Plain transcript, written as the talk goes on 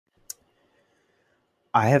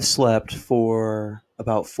I have slept for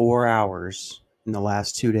about 4 hours in the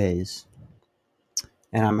last 2 days,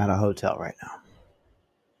 and I'm at a hotel right now.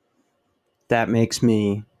 That makes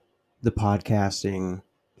me the podcasting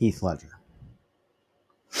Heath Ledger.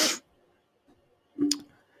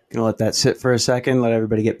 Gonna let that sit for a second, let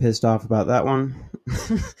everybody get pissed off about that one.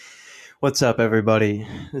 What's up, everybody?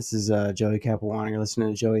 This is Joey Capuano. You're listening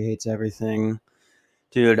to Joey Hates Everything.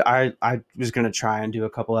 Dude, I was going to try and do a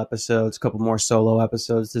couple more solo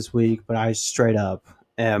episodes this week, but I straight up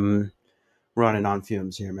am running on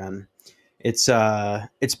fumes here, man. It's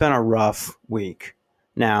been a rough week.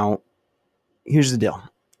 Now, here's the deal.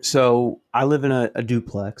 So I live in a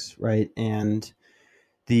duplex, right? And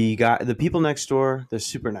the people next door, they're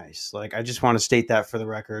super nice. Like, I just want to state that for the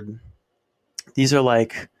record. These are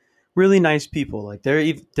like really nice people. Like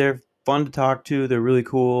they're fun to talk to. They're really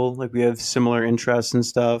cool. Like, we have similar interests and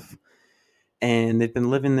stuff. And they've been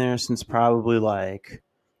living there since probably like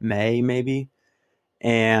May, maybe.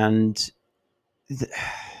 And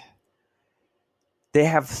they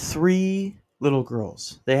have three little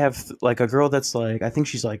girls. They have like a girl that's like, I think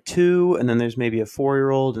she's like 2, and then there's maybe a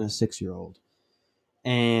 4-year-old and a 6-year-old.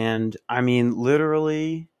 And I mean,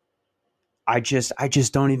 literally, I just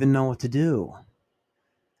don't even know what to do.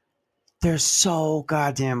 They're so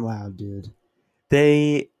goddamn loud, dude.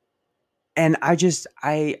 And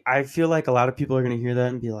I feel like a lot of people are going to hear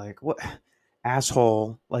that and be like, what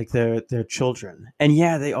asshole, like they're children. And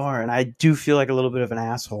yeah, they are. And I do feel like a little bit of an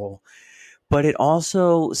asshole, but it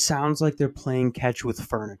also sounds like they're playing catch with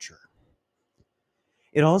furniture.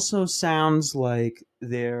 It also sounds like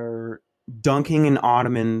they're dunking an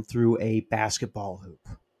ottoman through a basketball hoop.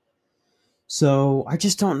 So I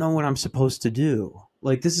just don't know what I'm supposed to do.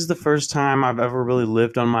 Like, this is the first time I've ever really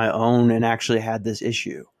lived on my own and actually had this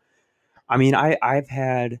issue. I mean, I've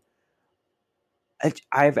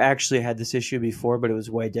actually had this issue before, but it was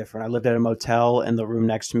way different. I lived at a motel, and the room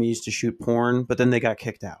next to me used to shoot porn, but then they got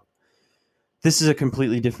kicked out. This is a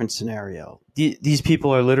completely different scenario. These people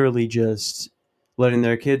are literally just letting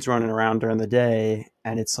their kids running around during the day,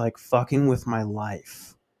 and it's like fucking with my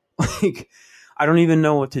life. Like, I don't even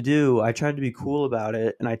know what to do. I tried to be cool about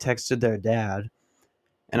it, and I texted their dad,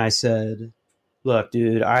 and I said, look,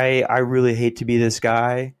 dude, I really hate to be this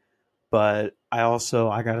guy, but I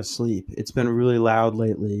gotta sleep. It's been really loud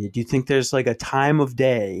lately. Do you think there's like a time of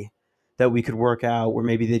day that we could work out where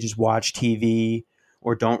maybe they just watch TV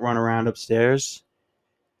or don't run around upstairs?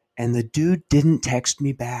 And the dude didn't text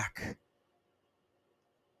me back,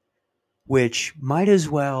 which he might as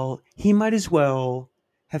well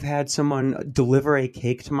have had someone deliver a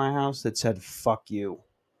cake to my house that said, fuck you.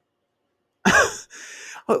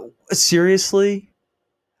 Seriously?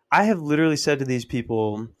 I have literally said to these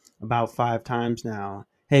people about 5 times now,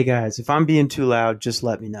 hey guys, if I'm being too loud, just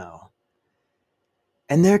let me know.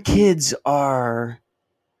 And their kids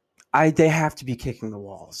they have to be kicking the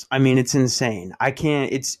walls. I mean, it's insane.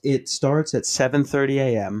 It starts at 7:30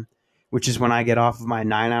 a.m., which is when I get off of my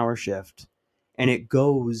 9-hour shift, and it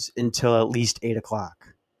goes until at least 8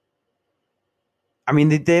 o'clock. I mean,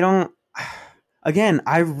 they don't, again,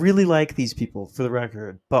 I really like these people, for the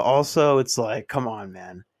record, but also it's like, come on,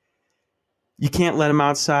 man. You can't let them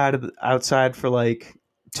outside for like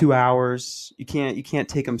 2 hours. You can't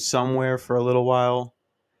take them somewhere for a little while.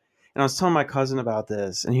 And I was telling my cousin about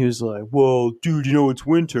this, and he was like, well, dude, it's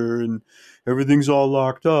winter and everything's all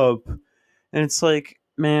locked up. And it's like,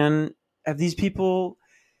 man, have people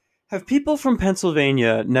from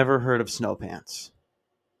Pennsylvania never heard of snow pants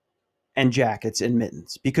and jackets and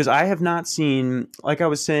mittens? Because I have not seen, like I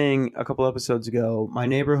was saying a couple episodes ago, my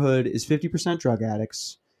neighborhood is 50% drug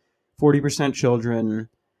addicts, 40% children,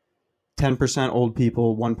 10% old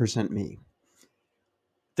people, 1% me.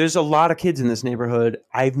 There's a lot of kids in this neighborhood.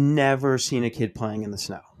 I've never seen a kid playing in the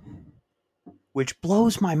snow, which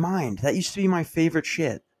blows my mind. That used to be my favorite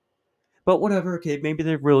shit. But whatever, okay, maybe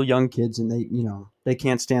they're real young kids and they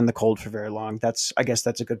can't stand the cold for very long. I guess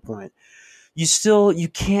that's a good point. You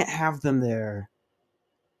can't have them there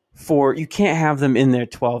you can't have them in there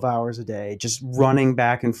 12 hours a day, just running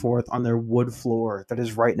back and forth on their wood floor that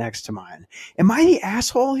is right next to mine. Am I the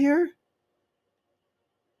asshole here?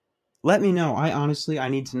 Let me know. I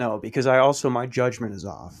need to know, because my judgment is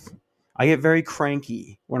off. I get very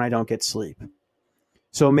cranky when I don't get sleep.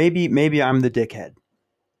 So maybe I'm the dickhead.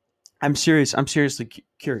 I'm serious. I'm seriously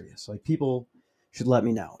curious. Like, people should let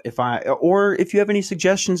me know or if you have any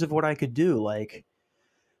suggestions of what I could do. Like,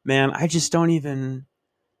 man, I just don't even,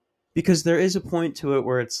 because there is a point to it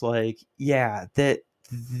where it's like, yeah, that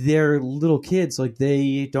they're little kids. Like,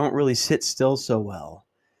 they don't really sit still so well.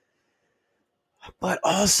 But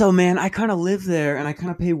also, man, I kind of live there and I kind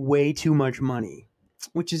of pay way too much money.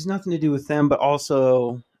 which has nothing to do with them, but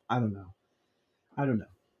also I don't know. I don't know.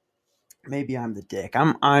 Maybe I'm the dick.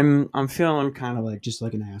 I'm feeling kind of like just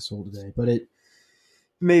like an asshole today, but it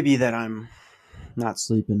maybe that I'm not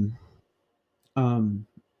sleeping. Um,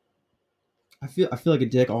 I feel like a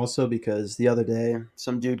dick also because the other day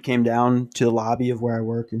some dude came down to the lobby of where I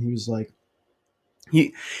work and he was like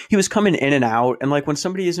he he was coming in and out and like when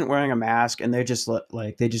somebody isn't wearing a mask and they just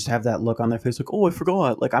like they just have that look on their face like oh I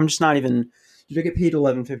forgot like I'm just not even did I get paid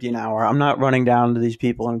 $11.50 an hour? I'm not running down to these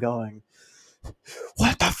people and going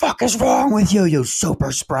what the fuck is wrong with you, you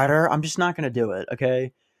super spreader? I'm just not gonna do it,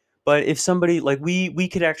 okay? But if somebody like we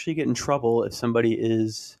could actually get in trouble if somebody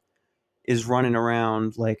is running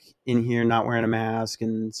around like in here not wearing a mask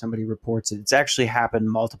and somebody reports it. It's actually happened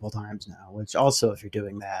multiple times now, which also if you're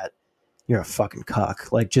doing that, you're a fucking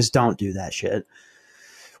cuck. Like just don't do that shit.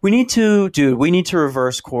 We need to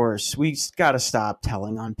reverse course. We got to stop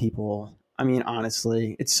telling on people. I mean,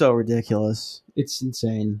 honestly, it's so ridiculous. It's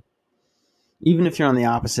insane. Even if you're on the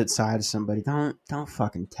opposite side of somebody, don't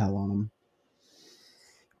fucking tell on them.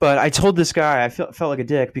 But I told this guy, I felt like a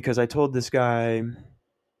dick because I told this guy,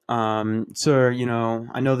 sir, you know,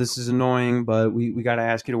 I know this is annoying, but we got to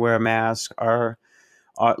ask you to wear a mask. Our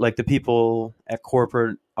like the people at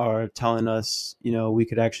corporate are telling us, you know, we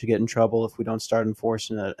could actually get in trouble if we don't start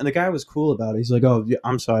enforcing it. And the guy was cool about it. He's like, "Oh, yeah,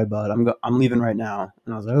 I'm sorry, bud. I'm leaving right now."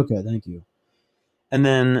 And I was like, "Okay, thank you." And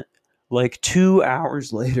then like 2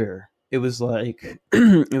 hours later, it was like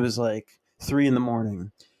it was like 3 in the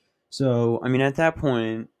morning. So I mean, at that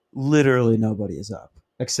point, literally nobody is up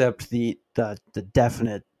except the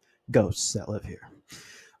definite ghosts that live here.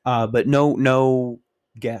 But no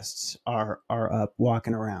guests are up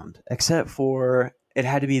walking around except for it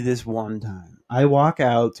had to be this one time. I walk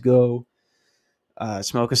out to go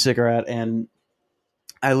smoke a cigarette, and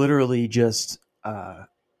I literally just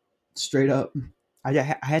straight up.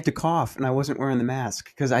 I had to cough, and I wasn't wearing the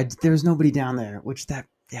mask because there was nobody down there. Which that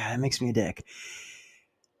makes me a dick.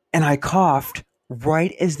 And I coughed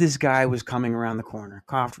right as this guy was coming around the corner.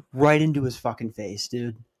 Coughed right into his fucking face,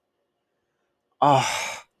 dude.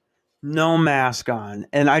 Oh, no mask on.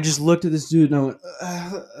 And I just looked at this dude and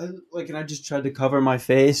I went, like, and I just tried to cover my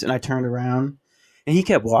face and I turned around and he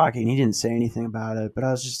kept walking. He didn't say anything about it, but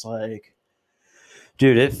I was just like,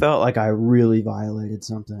 dude, it felt like I really violated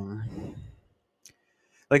something.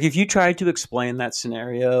 Like, if you tried to explain that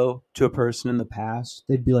scenario to a person in the past,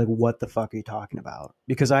 they'd be like, what the fuck are you talking about?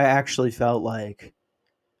 Because I actually felt like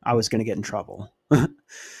I was going to get in trouble.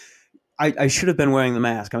 I should have been wearing the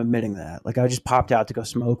mask. I'm admitting that. Like I just popped out to go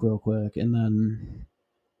smoke real quick, and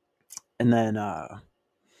then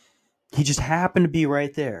he just happened to be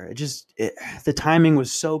right there. The timing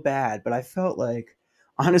was so bad, but I felt like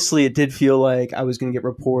honestly, it did feel like I was gonna get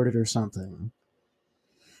reported or something.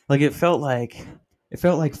 Like it felt like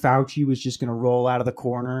Fauci was just gonna roll out of the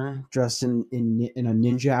corner dressed in a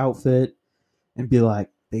ninja outfit and be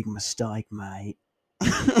like, "Big mistake, mate."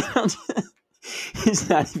 He's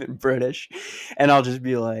not even British, and I'll just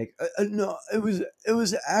be like, "No, it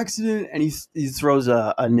was an accident." And he throws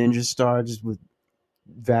a ninja star just with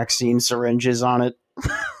vaccine syringes on it.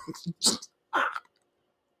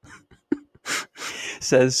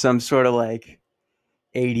 Says some sort of like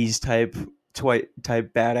 80s type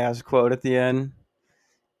badass quote at the end.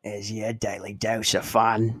 Is your daily dose of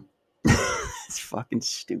fun? It's fucking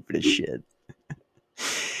stupid as shit.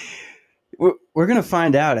 We're gonna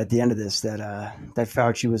find out at the end of this that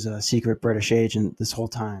Fauci was a secret British agent this whole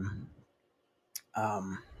time.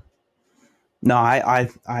 No, I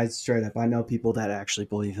straight up I know people that actually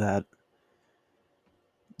believe that.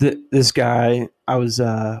 This guy, I was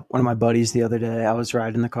one of my buddies the other day. I was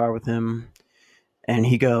riding in the car with him, and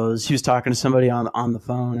he was talking to somebody on the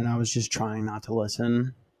phone, and I was just trying not to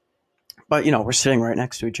listen. But you know, we're sitting right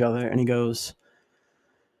next to each other, and he goes,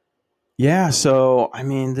 yeah, so I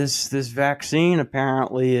mean this vaccine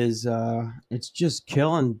apparently is it's just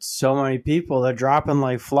killing so many people. They're dropping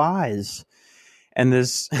like flies. And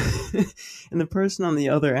this and the person on the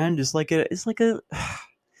other end is like it's like a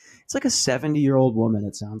 70-year-old woman,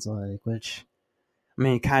 it sounds like, which I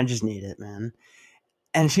mean you kinda just need it, man.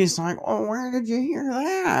 And she's like, oh, where did you hear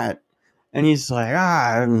that? And he's like,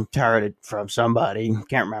 I heard it from somebody.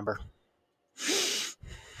 Can't remember.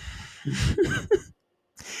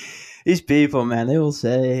 These people, man, they will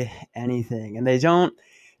say anything, and they don't.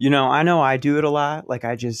 You know I do it a lot. Like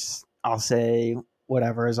I'll say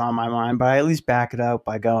whatever is on my mind, but I at least back it up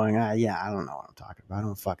by going, yeah, I don't know what I'm talking about.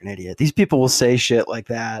 I'm a fucking idiot. These people will say shit like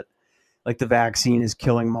that, like the vaccine is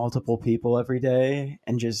killing multiple people every day,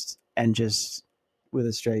 and just with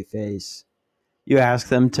a straight face. You ask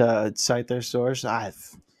them to cite their source.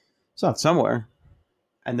 I've saw it somewhere.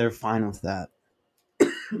 and they're fine with that.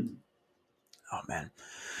 Oh man,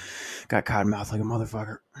 got cotton mouth like a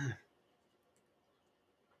motherfucker.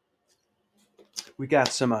 We got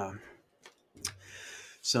some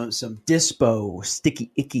Dispo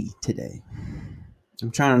sticky icky today.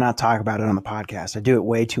 I'm trying to not talk about it on the podcast. I do it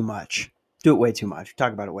way too much.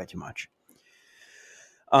 Talk about it way too much.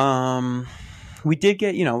 We did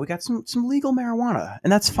get, we got some legal marijuana,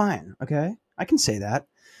 and that's fine. Okay, I can say that.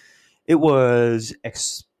 It was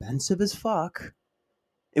expensive as fuck.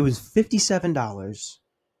 It was $57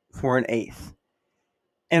 for an eighth.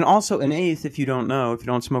 And also, an eighth, if you don't know, if you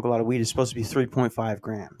don't smoke a lot of weed, is supposed to be 3.5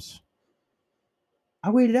 grams. I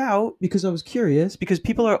waited out because I was curious, because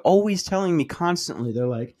people are always telling me constantly, they're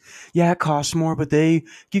like, yeah, it costs more, but they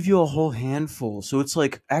give you a whole handful. So it's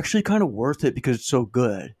like actually kind of worth it because it's so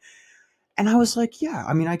good. And I was like, yeah,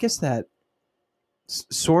 I mean, I guess that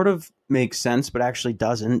sort of makes sense, but actually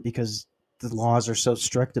doesn't, because the laws are so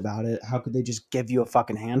strict about it. How could they just give you a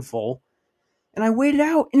fucking handful? And I weighed it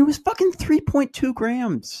out, and it was fucking 3.2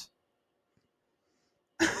 grams.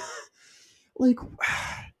 Like,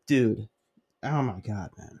 dude, oh my God,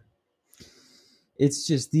 man. It's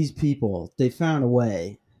just these people, they found a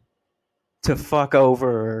way to fuck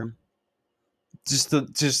over just the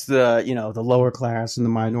the lower class and the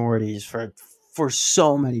minorities for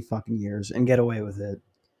so many fucking years and get away with it.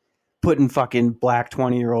 Putting fucking black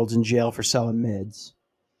 20-year-olds in jail for selling mids.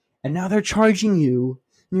 And now they're charging you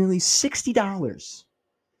nearly $60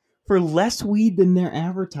 for less weed than they're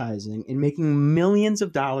advertising and making millions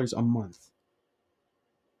of dollars a month.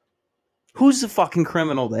 Who's the fucking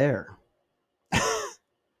criminal there?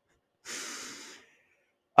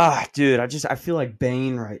 Dude, I feel like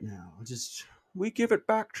Bane right now. We give it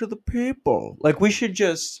back to the people. Like, we should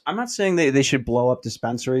just, I'm not saying they should blow up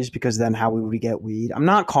dispensaries, because then how would we get weed? I'm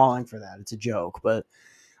not calling for that. It's a joke. But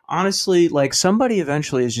honestly, like, somebody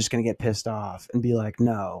eventually is just going to get pissed off and be like,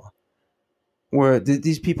 no,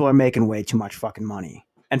 these people are making way too much fucking money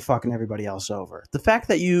and fucking everybody else over. The fact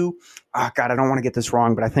that God, I don't want to get this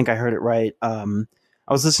wrong, but I think I heard it right. I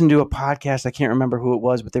was listening to a podcast. I can't remember who it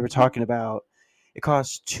was, but they were talking about it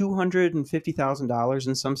costs $250,000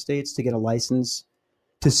 in some states to get a license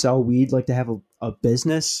to sell weed, like to have a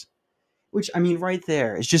business, which, I mean, right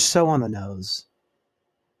there is just so on the nose.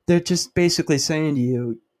 They're just basically saying to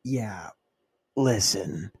you, yeah,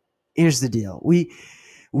 listen, here's the deal. We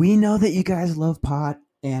know that you guys love pot,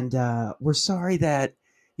 and we're sorry that,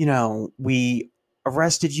 we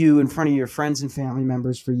arrested you in front of your friends and family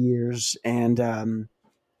members for years and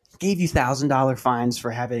gave you $1,000 fines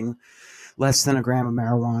for having less than a gram of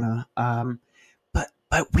marijuana.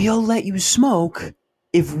 But we'll let you smoke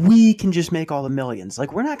if we can just make all the millions.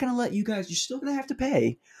 Like, we're not going to let you guys, you're still going to have to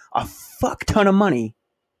pay a fuck ton of money.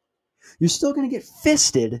 You're still going to get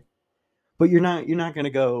fisted, but you're not going to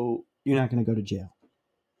go to jail.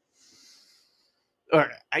 Or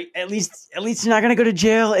at least you're not going to go to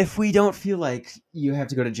jail if we don't feel like you have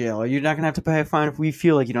to go to jail, or you're not going to have to pay a fine if we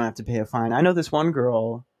feel like you don't have to pay a fine. I know this one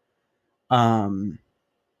girl,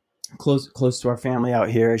 close to our family out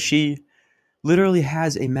here, she literally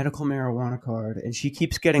has a medical marijuana card, and she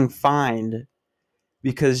keeps getting fined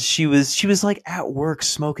because she was like at work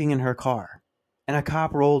smoking in her car, and a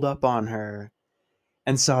cop rolled up on her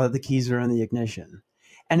and saw that the keys were in the ignition.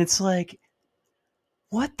 And it's like,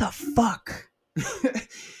 what the fuck?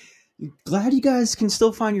 Glad you guys can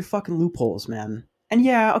still find your fucking loopholes, man. And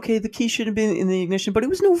yeah, okay, the key should have been in the ignition, but it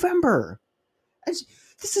was November.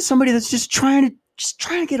 This is somebody that's just trying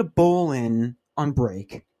to get a bowl in on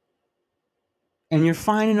break, and you're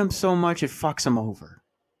fining them so much it fucks them over.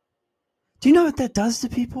 Do you know what that does to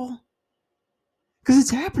people? Because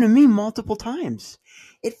it's happened to me multiple times.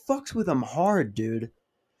 It fucks with them hard, dude.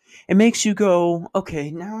 It makes you go, okay,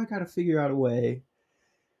 now I gotta figure out a way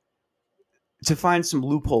to find some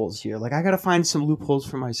loopholes here. Like, I gotta find some loopholes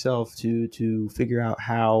for myself to figure out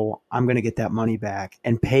how I'm gonna get that money back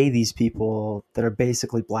and pay these people that are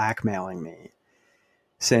basically blackmailing me,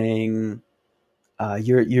 saying,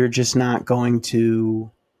 you're just not going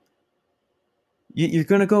to. You're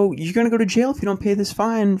gonna go to jail if you don't pay this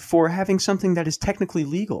fine for having something that is technically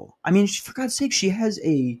legal. I mean, for God's sake, she has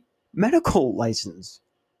a medical license.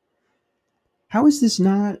 How is this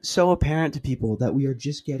not so apparent to people that we are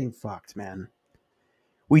just getting fucked, man?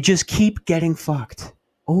 We just keep getting fucked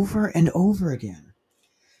over and over again.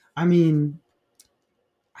 I mean,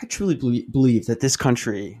 I truly believe that this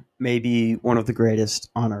country may be one of the greatest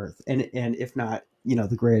on earth, and if not,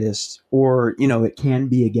 the greatest, or it can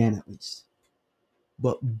be again at least.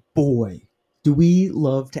 But boy, do we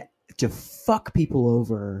love to fuck people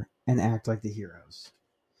over and act like the heroes,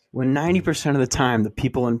 when 90% of the time the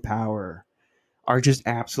people in power are just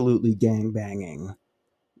absolutely gang banging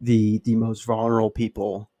the most vulnerable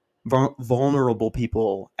people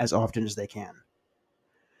as often as they can.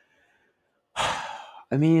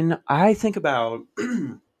 I mean, I think about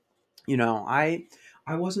I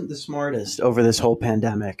wasn't the smartest over this whole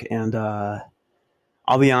pandemic, and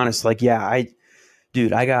I'll be honest, like yeah, I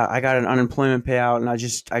got an unemployment payout, and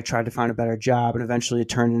I tried to find a better job, and eventually it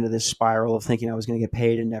turned into this spiral of thinking I was going to get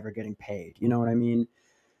paid and never getting paid. You know what I mean?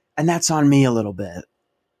 And that's on me a little bit.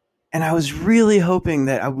 And I was really hoping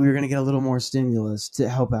that we were going to get a little more stimulus to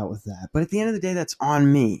help out with that. But at the end of the day, that's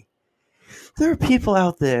on me. There are people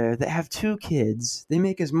out there that have two kids. They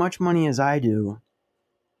make as much money as I do,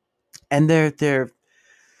 and they're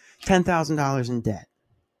 $10,000 in debt.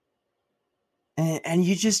 And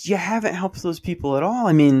you haven't helped those people at all.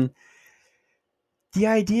 I mean, the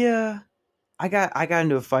idea I got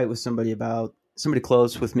into a fight with somebody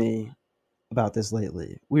close with me about this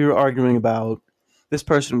lately. We were arguing about this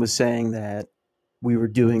person was saying that we were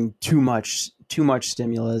doing too much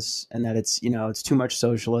stimulus, and that it's too much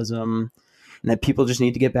socialism, and that people just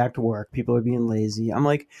need to get back to work. People are being lazy. I'm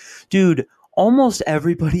like, dude, almost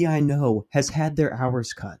everybody I know has had their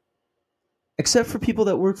hours cut, except for people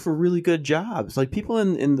that work for really good jobs. Like people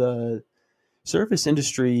in the service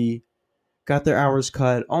industry got their hours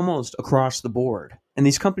cut almost across the board. And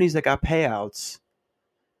these companies that got payouts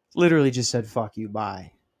literally just said, fuck you,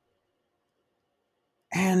 bye.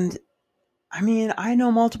 And I mean, I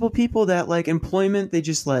know multiple people that like employment, they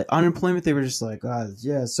just let unemployment, they were just like,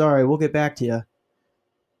 yeah, sorry, we'll get back to you.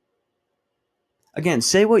 Again,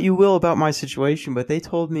 say what you will about my situation, but they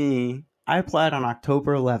told me I applied on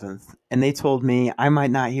October 11th, and they told me I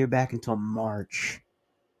might not hear back until March.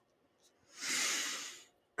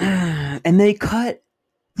 And they cut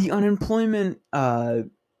the unemployment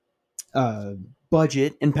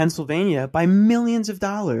budget in Pennsylvania by millions of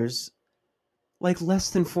dollars like less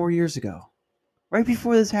than 4 years ago, right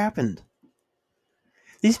before this happened.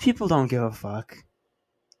 These people don't give a fuck.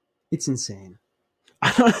 It's insane.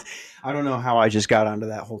 I don't know how I just got onto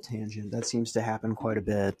that whole tangent. That seems to happen quite a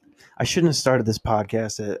bit. I shouldn't have started this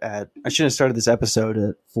podcast I shouldn't have started this episode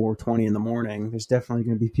at 4:20 in the morning. There's definitely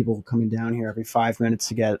going to be people coming down here every 5 minutes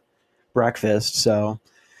to get breakfast. So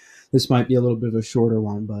this might be a little bit of a shorter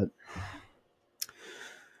one, but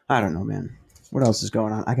I don't know, man. What else is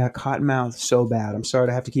going on? I got cotton mouth so bad. I'm sorry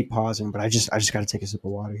to have to keep pausing, but I just got to take a sip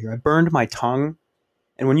of water here. I burned my tongue,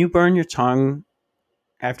 and when you burn your tongue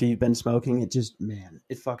after you've been smoking, it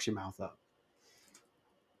fucks your mouth up.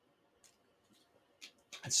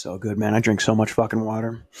 It's so good, man. I drink so much fucking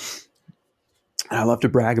water. And I love to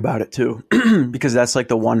brag about it too, because that's like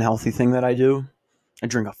the one healthy thing that I do. I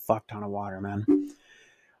drink a fuck ton of water, man.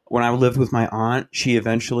 When I lived with my aunt, she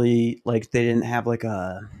eventually, like, they didn't have like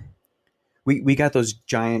we got those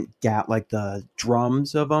giant like the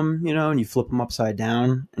drums of them, and you flip them upside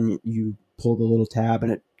down and you pull the little tab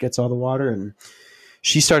and it gets all the water. And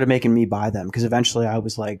she started making me buy them because eventually I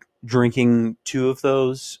was like drinking 2 of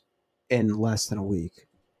those in less than a week,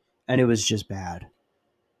 and it was just bad.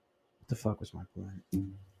 What the fuck was my point?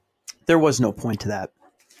 There was no point to that.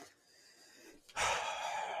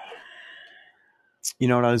 You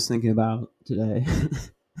know what I was thinking about today?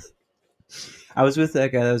 I was with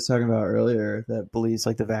that guy that I was talking about earlier that believes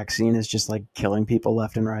like the vaccine is just like killing people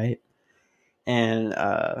left and right. And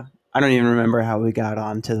I don't even remember how we got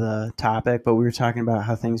onto the topic, but we were talking about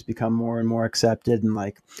how things become more and more accepted, and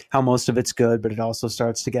like how most of it's good, but it also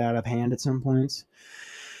starts to get out of hand at some points.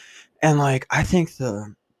 And like, I think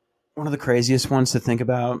one of the craziest ones to think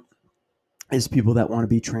about is people that want to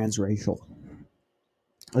be transracial.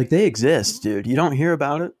 Like, they exist, dude. You don't hear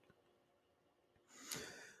about it.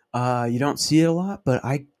 You don't see it a lot, but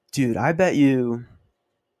I bet you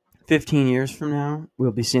 15 years from now,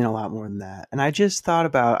 we'll be seeing a lot more than that. And I just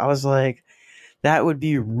thought I was like, that would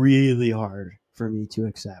be really hard for me to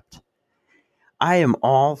accept. I am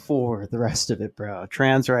all for the rest of it, bro.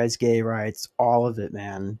 Trans rights, gay rights, all of it,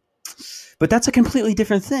 man. But that's a completely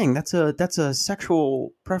different thing. That's a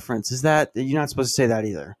sexual preference. Is that you're not supposed to say that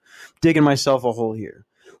either? Digging myself a hole here.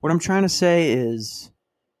 What I'm trying to say is,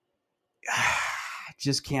 I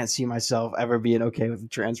just can't see myself ever being okay with the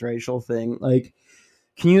transracial thing. Like,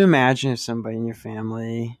 can you imagine if somebody in your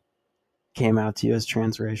family came out to you as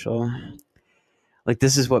transracial? Like,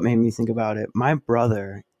 this is what made me think about it. My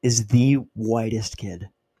brother is the whitest kid.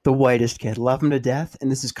 The whitest kid. Love him to death.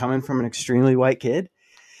 And this is coming from an extremely white kid.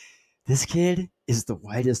 This kid is the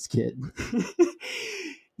whitest kid.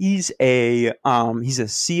 He's a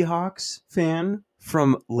Seahawks fan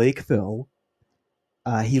from Lakeville.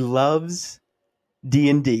 He loves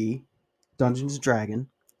D&D, Dungeons and Dragons,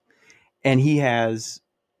 and he has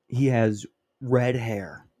red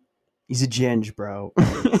hair. He's a ginge, bro.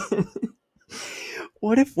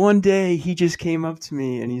 What if one day he just came up to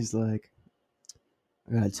me and he's like,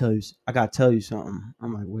 I gotta tell you something.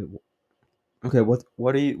 I'm like, wait, okay,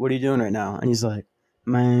 what are you doing right now? And he's like,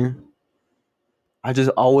 man, I just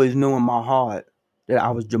always knew in my heart that I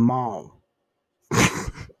was Jamal.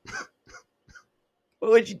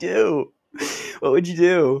 What would you do? What would you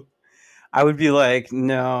do? I would be like,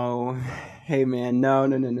 no, hey man,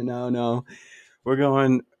 no. We're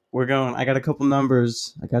going. I got a couple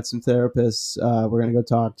numbers. I got some therapists. We're gonna go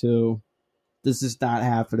talk to. This is not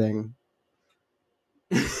happening.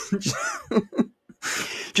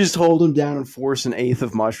 Just hold him down and force an eighth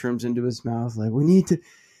of mushrooms into his mouth. Like we need to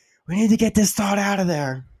get this thought out of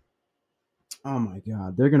there. Oh my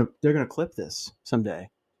god, they're gonna clip this someday.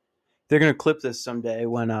 They're gonna clip this someday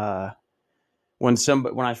when I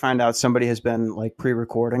find out somebody has been like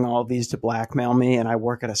pre-recording all of these to blackmail me, and I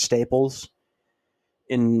work at a Staples.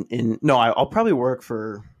 I'll probably work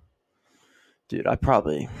for, dude. I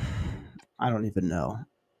don't even know.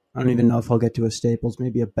 I don't even know if I'll get to a Staples,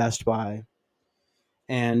 maybe a Best Buy,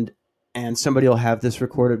 and somebody will have this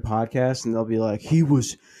recorded podcast, and they'll be like, he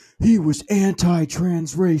was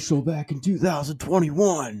anti-transracial back in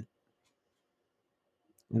 2021.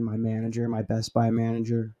 And my Best Buy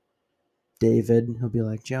manager, David, he'll be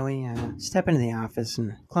like, Joey, step into the office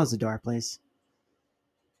and close the door, please.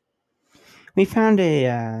 We found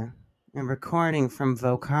a recording from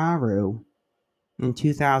Vokaru in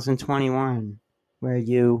 2021 where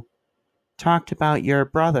you talked about your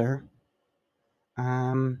brother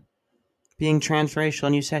being transracial,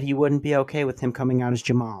 and you said he wouldn't be okay with him coming out as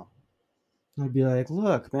Jamal. I'd be like,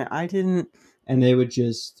 look, man, I didn't. And I would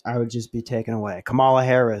just be taken away. Kamala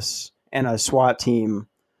Harris and a SWAT team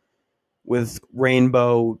with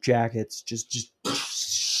rainbow jackets just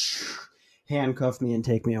handcuff me and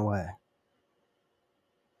take me away.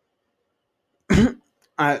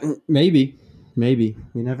 Maybe.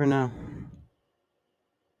 You never know.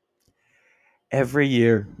 Every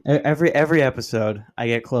year, every episode, I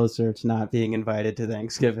get closer to not being invited to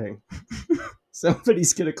Thanksgiving.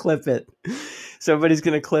 Somebody's going to clip it. Somebody's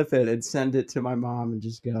going to clip it and send it to my mom and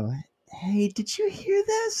just go, hey, did you hear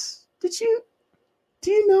this? Do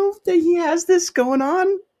you know that he has this going on?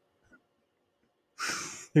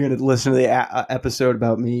 They're going to listen to the episode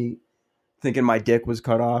about me thinking my dick was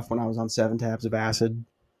cut off when I was on 7 tabs of acid.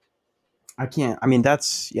 I can't. I mean,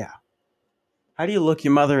 that's, yeah. How do you look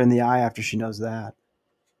your mother in the eye after she knows that?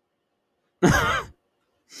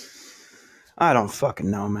 I don't fucking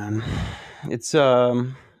know, man. It's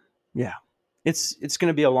yeah. It's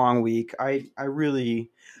gonna be a long week. I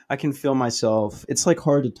can feel myself. It's like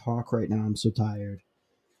hard to talk right now. I'm so tired.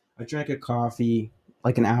 I drank a coffee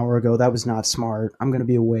like an hour ago. That was not smart. I'm gonna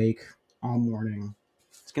be awake all morning.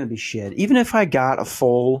 It's gonna be shit. Even if I got a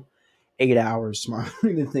full 8 hours smart, I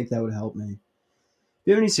don't even think that would help me. If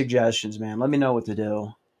you have any suggestions, man, let me know what to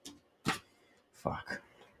do. Fuck.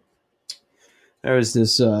 There's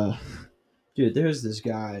this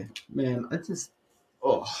guy. Man,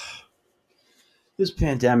 this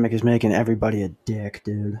pandemic is making everybody a dick,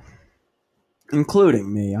 dude.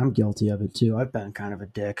 Including me. I'm guilty of it too. I've been kind of a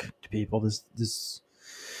dick to people. This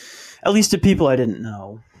at least to people I didn't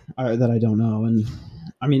know. Or that I don't know. And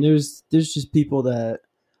I mean there's just people that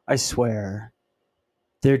I swear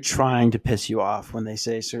they're trying to piss you off when they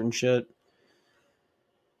say certain shit.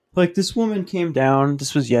 Like this woman came down.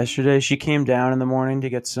 This was yesterday. She came down in the morning to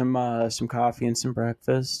get some coffee and some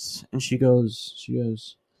breakfast, and she goes,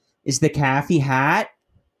 "Is the coffee hot?"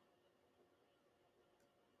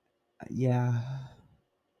 Yeah.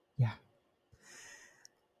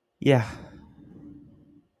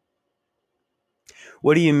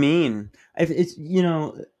 What do you mean? If it's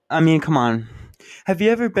I mean, come on. Have you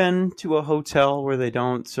ever been to a hotel where they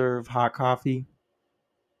don't serve hot coffee?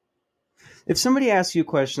 If somebody asks you a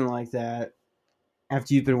question like that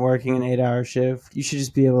after you've been working an 8-hour shift, you should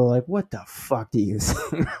just be able to like, what the fuck do you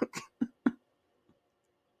think?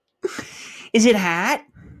 Is it hot?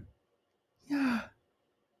 Yeah.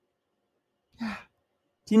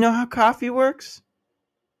 Do you know how coffee works?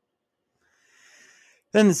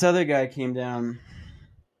 Then this other guy came down,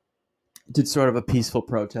 did sort of a peaceful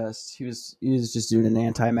protest. He was just doing an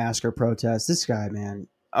anti-masker protest. This guy, man,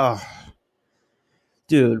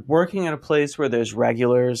 dude, working at a place where there's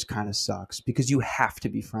regulars kind of sucks because you have to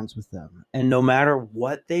be friends with them. And no matter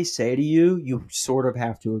what they say to you, you sort of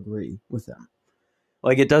have to agree with them.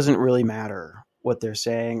 Like, it doesn't really matter what they're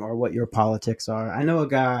saying or what your politics are. I know a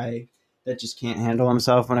guy that just can't handle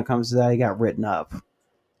himself when it comes to that. He got written up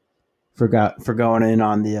for going in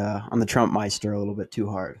on the Trump Meister a little bit too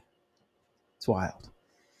hard. It's wild.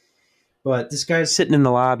 But this guy's sitting in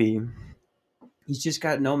the lobby. He's just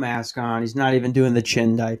got no mask on. He's not even doing the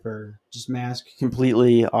chin diaper. Just mask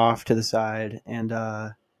completely off to the side. And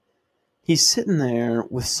he's sitting there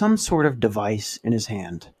with some sort of device in his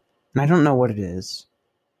hand. And I don't know what it is.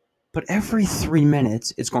 But every 3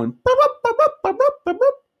 minutes, it's going.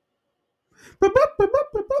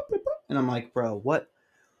 And I'm like, bro, what?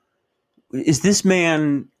 Is this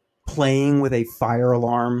man playing with a fire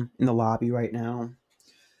alarm in the lobby right now?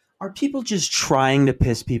 Are people just trying to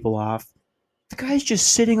piss people off? The guy's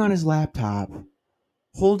just sitting on his laptop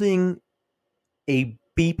holding a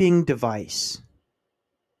beeping device.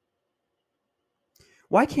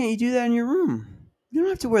 Why can't you do that in your room? You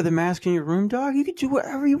don't have to wear the mask in your room, dog. You can do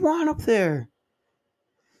whatever you want up there.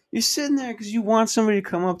 You're sitting there because you want somebody to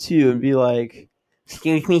come up to you and be like,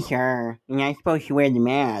 "Excuse me, sir, you're not supposed to wear the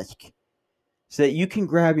mask." So that you can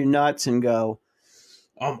grab your nuts and go,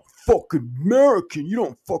 "I'm a fucking American. You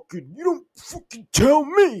don't fucking tell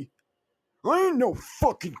me. I ain't no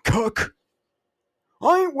fucking cuck.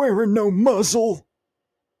 I ain't wearing no muzzle."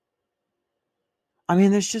 I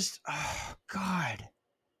mean, there's just, oh, God.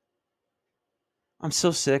 I'm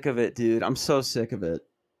so sick of it, dude. I'm so sick of it.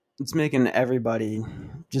 It's making everybody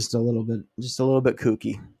just a little bit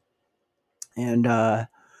kooky. And,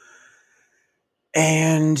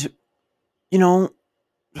 you know,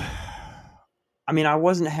 I mean, I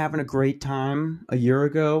wasn't having a great time a year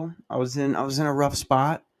ago. I was in a rough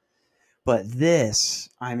spot. But this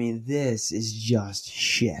is just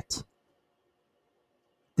shit.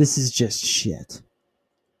 This is just shit.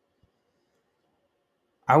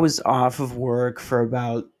 I was off of work for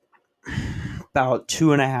about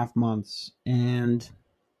 2.5 months, and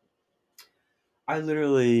I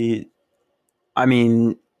literally, I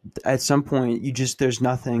mean, at some point, there's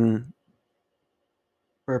nothing.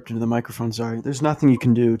 Burped into the microphone. Sorry, there's nothing you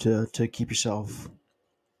can do to keep yourself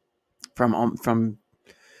from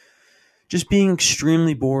just being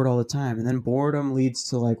extremely bored all the time. And then boredom leads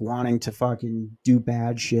to like wanting to fucking do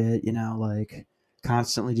bad shit, like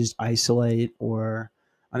constantly just isolate. Or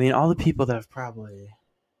I mean, all the people that have probably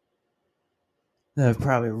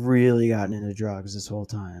really gotten into drugs this whole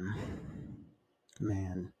time.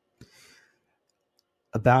 Man.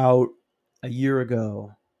 About a year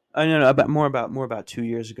ago, I don't know, about 2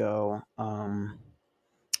 years ago, I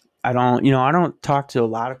don't talk to a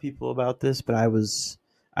lot of people about this, but I was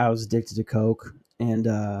addicted to coke, and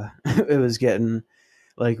it was getting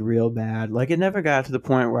like real bad. Like, it never got to the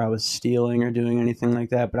point where I was stealing or doing anything like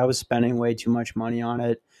that, but I was spending way too much money on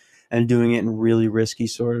it and doing it in really risky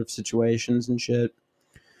sort of situations and shit.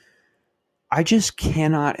 I just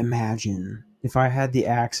cannot imagine if I had the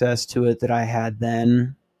access to it that I had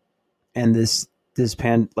then, and this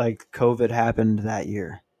like COVID happened that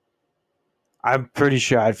year. I'm pretty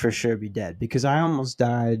sure I'd for sure be dead, because I almost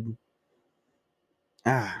died.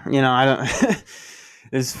 I don't.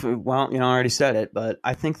 I already said it, but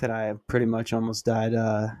I think that I pretty much almost died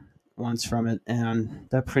once from it, and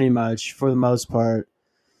that pretty much, for the most part,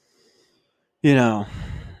 ever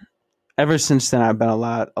since then I've been a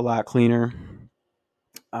lot cleaner.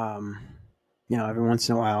 Um, every once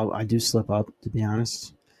in a while I do slip up, to be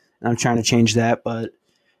honest, and I'm trying to change that, but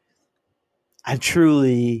I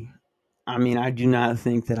do not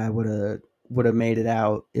think that I would have made it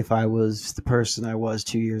out if I was the person I was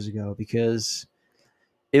 2 years ago, because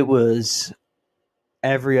it was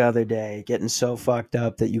every other day getting so fucked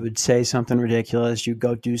up that you would say something ridiculous, you'd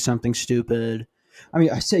go do something stupid. I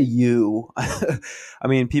mean, I say you. I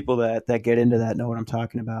mean, people that get into that know what I'm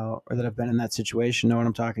talking about, or that have been in that situation know what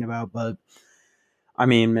I'm talking about. But I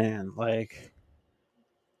mean, man, like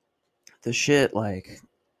the shit, like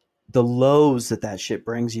the lows that shit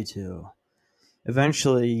brings you to.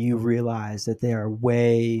 Eventually, you realize that they are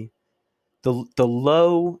the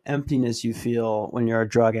low emptiness you feel when you're a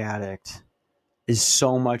drug addict is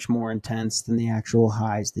so much more intense than the actual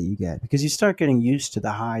highs that you get, because you start getting used to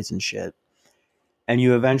the highs and shit, and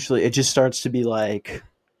it just starts to be like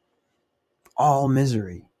all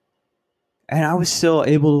misery. And I was still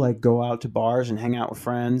able to like go out to bars and hang out with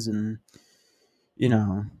friends, and you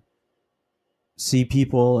know see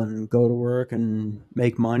people and go to work and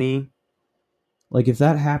make money. Like, if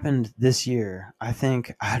that happened this year, I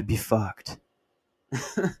think I'd be fucked.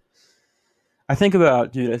 I think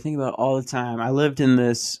about all the time. I lived in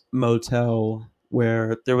this motel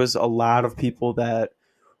where there was a lot of people that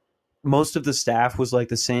most of the staff was like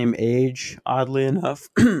the same age, oddly enough.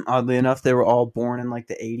 Oddly enough, they were all born in like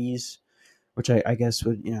the 80s, which I guess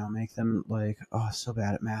would, make them like, oh, so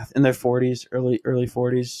bad at math, in their 40s, early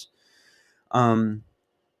 40s.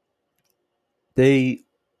 They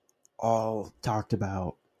all talked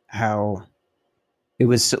about how It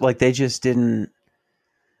was like they just didn't.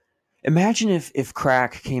 Imagine if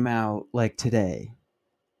crack came out like today,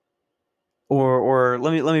 or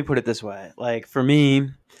let me put it this way. Like for me,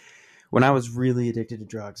 when I was really addicted to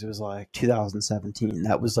drugs, it was like 2017.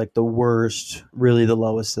 That was like the worst, really the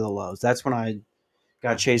lowest of the lows. That's when I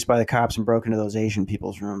got chased by the cops and broke into those Asian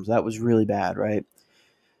people's rooms. That was really bad, right?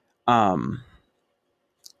 Um,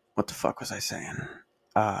 what the fuck was I saying?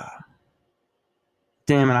 Uh,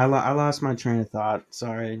 Damn it, I lost my train of thought.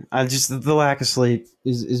 Sorry, I just the lack of sleep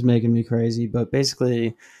is making me crazy. But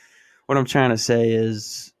basically, what I'm trying to say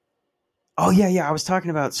is, oh yeah, I was talking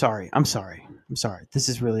about. I'm sorry. This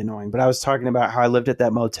is really annoying. But I was talking about how I lived at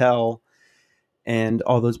that motel, and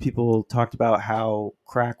all those people talked about how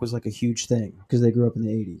crack was like a huge thing because they grew up in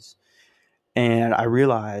the '80s. And I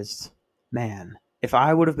realized, man, if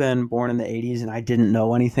I would have been born in the '80s and I didn't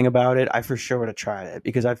know anything about it, I for sure would have tried it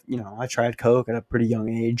because I tried coke at a pretty young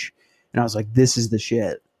age, and I was like, this is the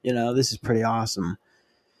shit. This is pretty awesome.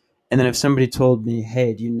 And then if somebody told me,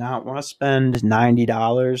 hey, do you not want to spend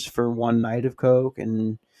 $90 for one night of coke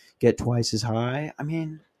and get twice as high? I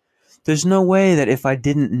mean, there's no way that if I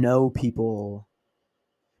didn't know people,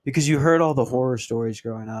 because you heard all the horror stories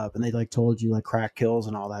growing up and they like told you like crack kills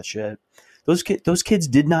and all that shit. Those kids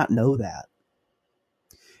did not know that.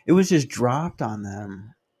 It was just dropped on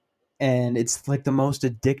them, and it's like the most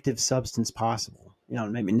addictive substance possible.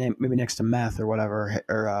 Maybe next to meth or whatever,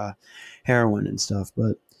 or heroin and stuff.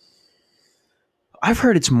 But I've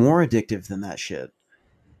heard it's more addictive than that shit.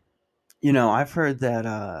 I've heard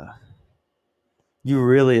that you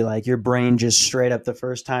really like your brain just straight up the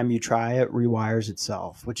first time you try it rewires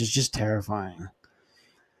itself, which is just terrifying.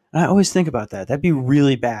 And I always think about that. That'd be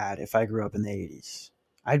really bad if I grew up in the '80s.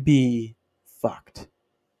 I'd be fucked.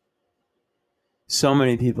 So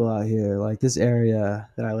many people out here, like this area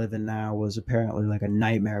that I live in now was apparently like a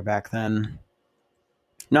nightmare back then.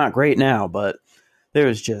 Not great now, but there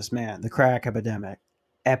was just, man, the crack epidemic.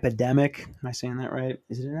 Epidemic? Am I saying that right?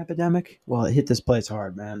 Is it an epidemic? Well, it hit this place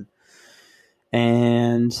hard, man.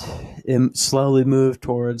 And it slowly moved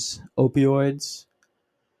towards opioids,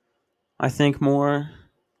 I think more.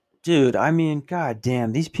 Dude, I mean,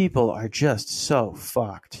 goddamn, these people are just so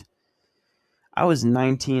fucked. I was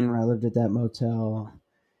 19 when I lived at that motel,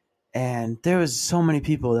 and there was so many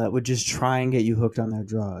people that would just try and get you hooked on their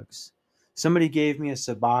drugs. Somebody gave me a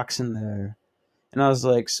Suboxone there, and I was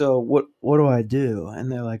like, so what do I do? And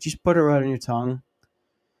they're like, just put it right on your tongue.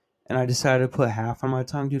 And I decided to put half on my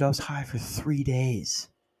tongue. Dude, I was high for 3 days.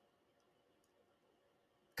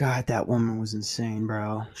 God, that woman was insane,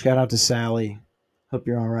 bro. Shout out to Sally. Hope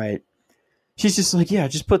you're all right. She's just like, yeah,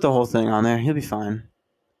 just put the whole thing on there. He'll be fine.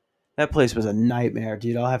 That place was a nightmare,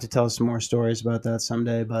 dude. I'll have to tell some more stories about that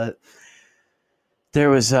someday. But there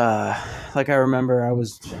was, like, I remember I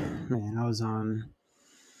was on.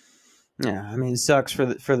 Yeah, I mean, it sucks for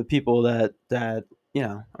the people that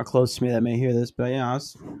are close to me that may hear this. But yeah, I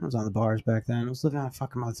was on the bars back then. I was living on a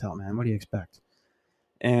fucking motel, man. What do you expect?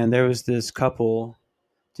 And there was this couple,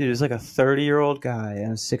 dude. It was like a 30-year-old guy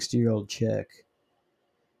and a 60-year-old chick,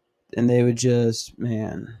 and they would just,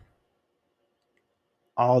 man,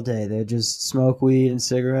 all day they'd just smoke weed and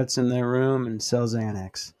cigarettes in their room and sell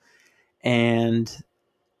Xanax. And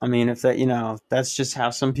I mean, if that, that's just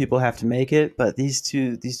how some people have to make it. But these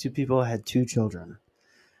two people had 2 children.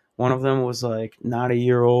 One of them was like not a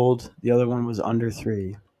year old. The other one was under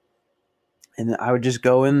 3. And I would just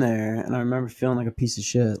go in there, and I remember feeling like a piece of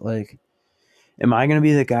shit. Like, am I gonna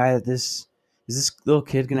be the guy that is this little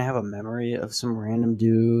kid gonna have a memory of some random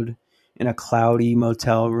dude in a cloudy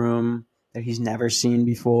motel room that he's never seen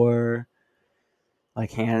before,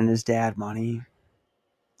 like handing his dad money?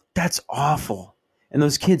 That's awful. And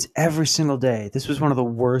those kids every single day. This was one of the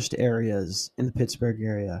worst areas in the Pittsburgh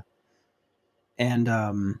area.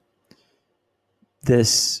 And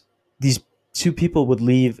these 2 people would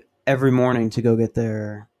leave every morning to go get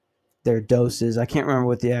their doses. I can't remember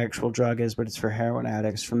what the actual drug is, but it's for heroin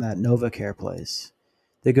addicts from that NovaCare place.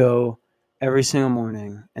 They go every single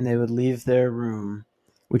morning, and they would leave their room,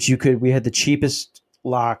 which we had the cheapest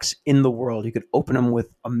locks in the world. You could open them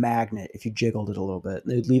with a magnet if you jiggled it a little bit.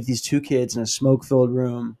 They'd leave these 2 kids in a smoke-filled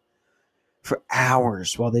room for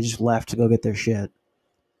hours while they just left to go get their shit.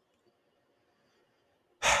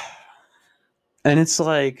 And it's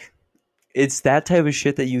like, it's that type of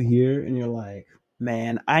shit that you hear, and you're like,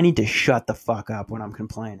 man, I need to shut the fuck up when I'm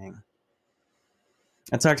complaining.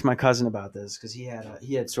 I talked to my cousin about this because he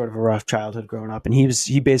had sort of a rough childhood growing up, and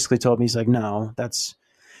he basically told me, he's like, no, that's,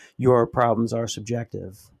 your problems are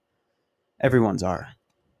subjective. Everyone's are.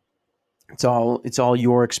 It's all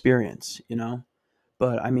your experience,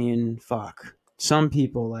 But I mean, fuck, some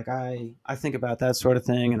people, like I think about that sort of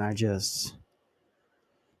thing, and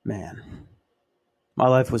man, my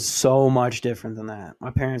life was so much different than that. My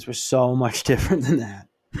parents were so much different than that.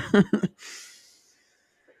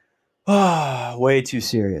 Way too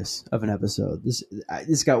serious of an episode.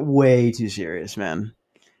 This got way too serious, man.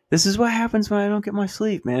 This is what happens when I don't get my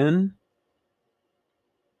sleep, man.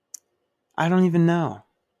 I don't even know.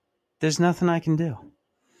 There's nothing I can do.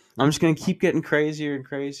 I'm just going to keep getting crazier and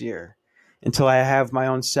crazier until I have my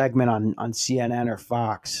own segment on CNN or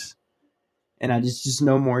Fox. And I just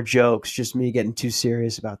no more jokes, just me getting too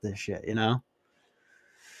serious about this shit, you know?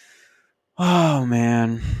 Oh,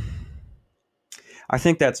 man. I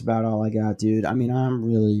think that's about all I got, dude. I mean, I'm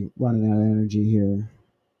really running out of energy here.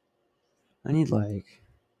 I need like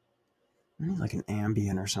an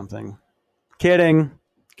Ambien or something. Kidding.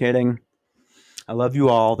 I love you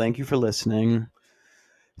all. Thank you for listening.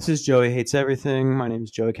 This is Joey Hates Everything. My name is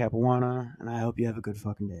Joey Capuana, and I hope you have a good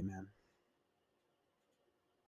fucking day, man.